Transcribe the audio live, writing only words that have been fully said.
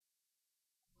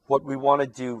what we want to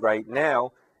do right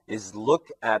now is look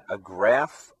at a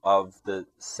graph of the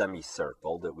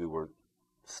semicircle that we were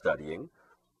studying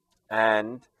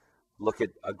and look at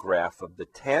a graph of the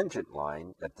tangent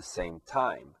line at the same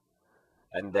time,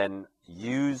 and then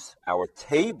use our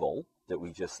table that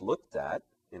we just looked at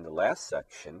in the last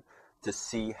section to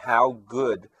see how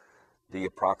good the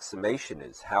approximation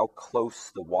is, how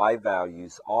close the y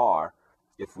values are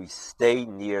if we stay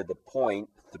near the point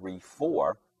 3,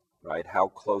 4, right? How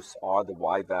close are the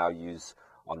y values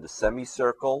on the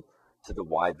semicircle to the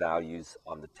y values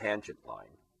on the tangent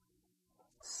line?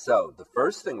 So the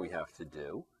first thing we have to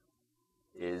do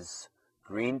is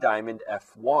green diamond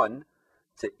F1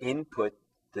 to input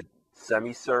the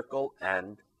semicircle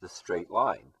and the straight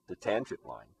line, the tangent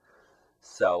line.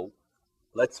 So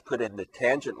let's put in the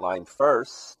tangent line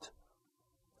first,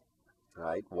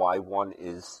 right? Y1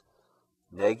 is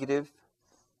negative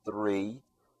 3/4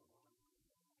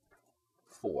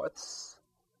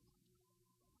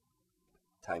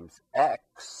 times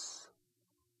x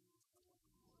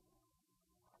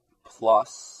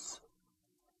plus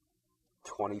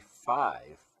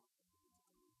 25/4.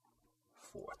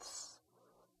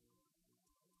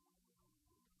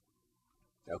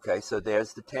 Okay, so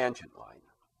there's the tangent line.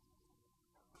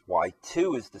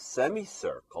 Y2 is the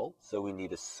semicircle, so we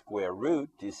need a square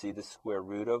root. Do you see the square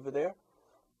root over there?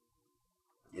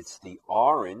 It's the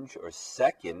orange or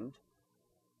second,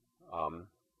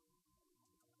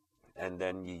 and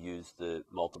then you use the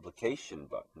multiplication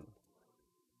button.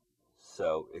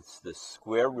 So it's the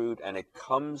square root, and it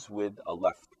comes with a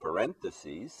left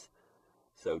parentheses.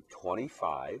 So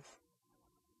 25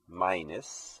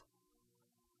 minus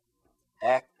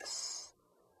x,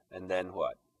 and then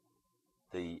what?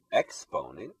 The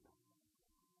exponent,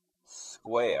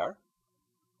 square,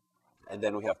 and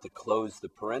then we have to close the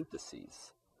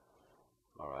parentheses.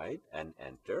 All right, and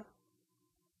enter.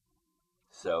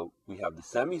 So we have the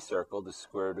semicircle, the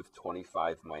square root of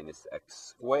 25 minus x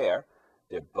squared.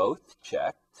 They're both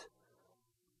checked.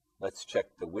 Let's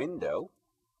check the window.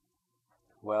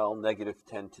 Well, negative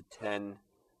 10 to 10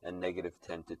 and negative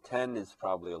 10 to 10 is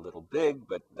probably a little big,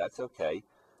 but that's okay.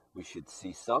 We should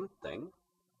see something,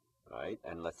 right?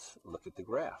 And let's look at the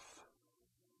graph.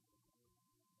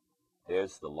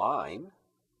 There's the line,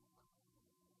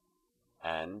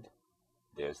 and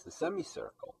there's the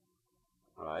semicircle,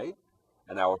 right?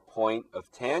 And our point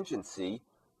of tangency,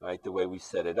 right, the way we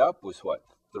set it up was what?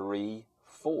 3,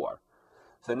 4.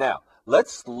 So now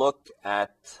let's look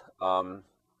at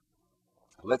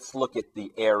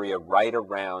the area right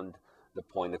around the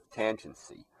point of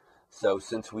tangency. So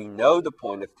since we know the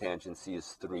point of tangency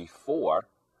is 3, 4,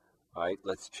 right,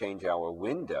 let's change our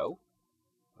window,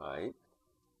 right,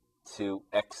 to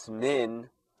x min.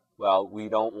 Well, we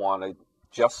don't want to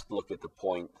just look at the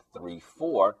point 3,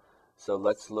 4, so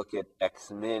let's look at x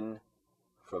min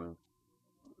from,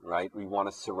 right, we want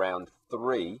to surround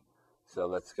 3, so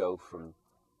let's go from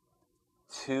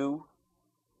 2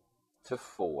 to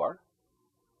 4,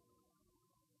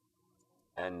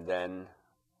 and then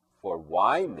for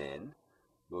y min,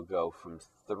 we'll go from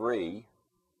 3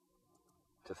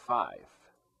 to 5,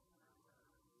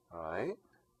 all right?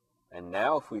 And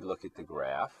now if we look at the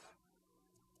graph,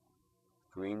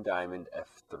 green diamond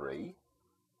F3,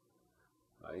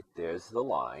 right, there's the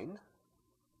line,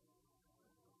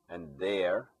 and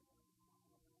there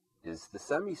is the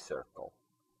semicircle,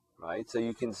 right? So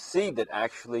you can see that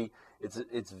actually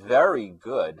it's very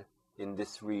good in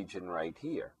this region right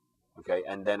here, okay?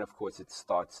 And then, of course, it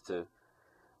starts to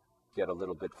get a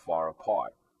little bit far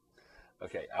apart.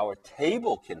 Okay, our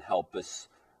table can help us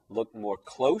look more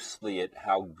closely at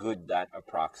how good that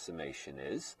approximation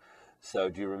is. So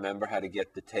do you remember how to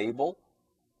get the table?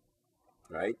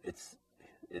 Right? It's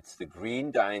the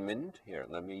green diamond. Here,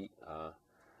 let me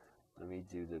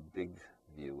do the big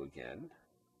view again.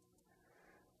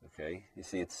 Okay, you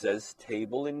see it says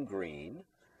table in green.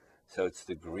 So it's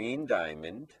the green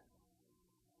diamond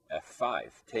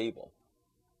F5 table.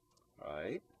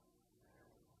 Right?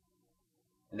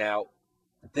 Now,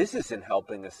 this isn't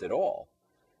helping us at all.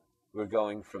 We're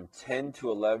going from 10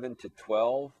 to 11 to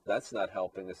 12. That's not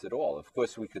helping us at all. Of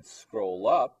course, we could scroll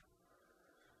up,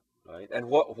 right? And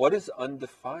what does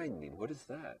undefined mean? What is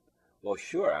that? Well,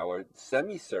 sure, our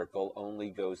semicircle only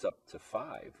goes up to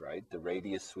 5, right? The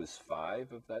radius was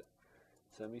 5 of that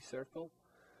semicircle.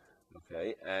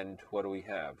 Okay, and what do we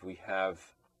have? We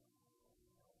have,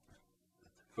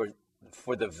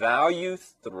 for the value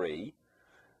 3,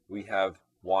 we have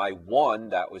y1,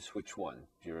 that was which one?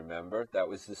 Do you remember? That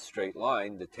was the straight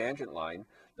line, the tangent line.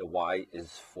 The y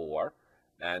is 4.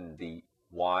 And the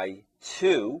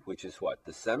y2, which is what?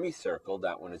 The semicircle,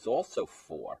 that one is also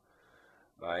 4.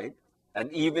 right?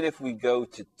 And even if we go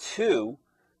to 2,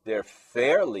 they're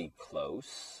fairly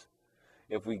close.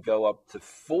 If we go up to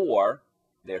 4,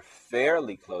 they're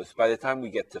fairly close. By the time we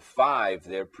get to 5,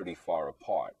 they're pretty far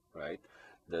apart, right?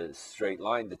 The straight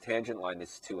line, the tangent line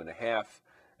is 2.5,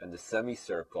 and the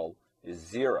semicircle is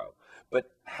 0.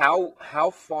 But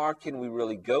how far can we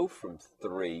really go from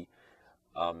 3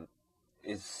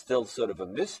 is still sort of a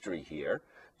mystery here,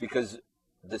 because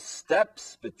the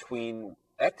steps between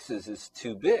x's is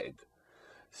too big.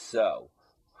 So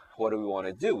what do we want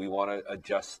to do? We want to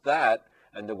adjust that,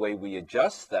 and the way we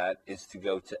adjust that is to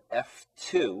go to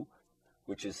F2,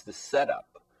 which is the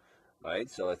setup, right?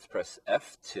 So let's press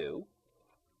F2,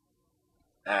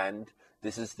 and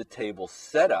this is the table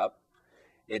setup.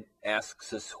 It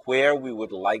asks us where we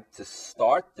would like to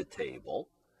start the table,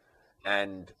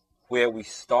 and where we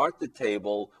start the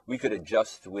table, we could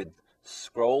adjust with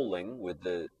scrolling with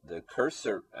the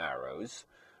cursor arrows,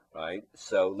 right?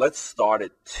 So let's start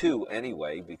at 2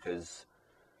 anyway, because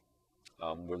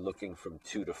we're looking from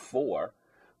 2 to 4.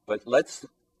 But let's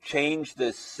change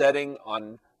the setting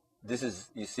on, this is,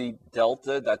 you see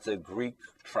delta, that's a Greek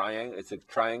triangle. It's a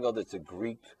triangle that's a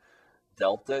Greek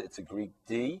delta. It's a Greek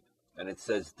D, and it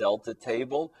says delta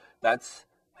table. That's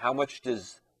how much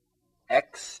does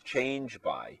x change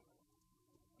by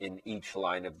in each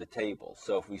line of the table.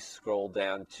 So if we scroll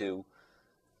down to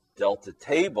delta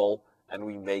table and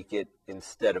we make it,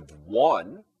 instead of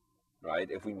 1,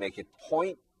 right, if we make it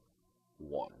 0.1,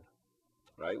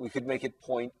 right, we could make it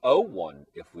 0.01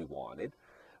 if we wanted,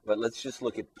 but let's just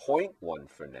look at 0.1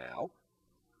 for now,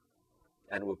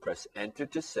 and we'll press enter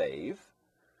to save,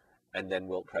 and then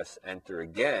we'll press enter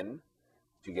again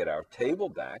to get our table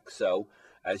back. So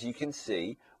as you can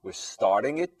see, we're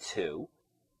starting at 2,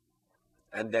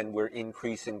 and then we're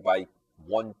increasing by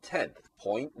 1/10,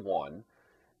 0.1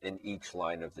 in each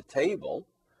line of the table,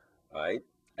 right?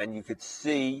 And you could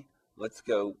see, let's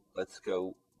go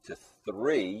to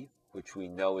 3, which we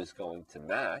know is going to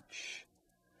match.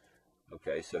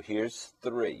 Okay, so here's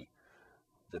 3.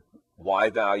 The y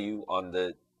value on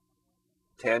the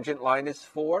tangent line is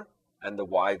 4, and the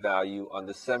y value on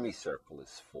the semicircle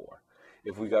is 4.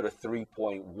 If we go to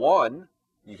 3.1,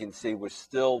 you can see we're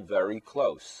still very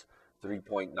close.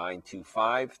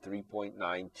 3.925,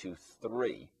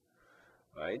 3.923,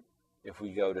 right? If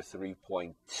we go to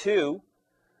 3.2,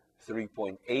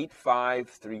 3.85,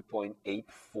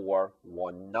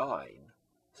 3.8419.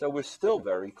 So we're still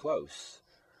very close,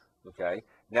 okay?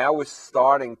 Now we're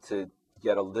starting to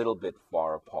get a little bit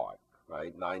far apart,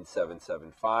 right?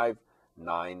 9775,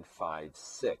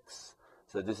 956.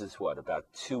 So this is what,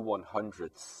 about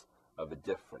 2/100ths of a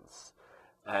difference.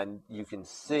 And you can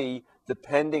see,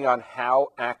 depending on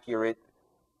how accurate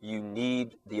you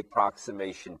need the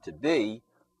approximation to be,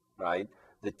 right,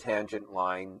 the tangent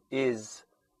line is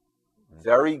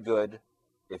very good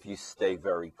if you stay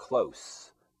very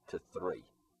close to 3.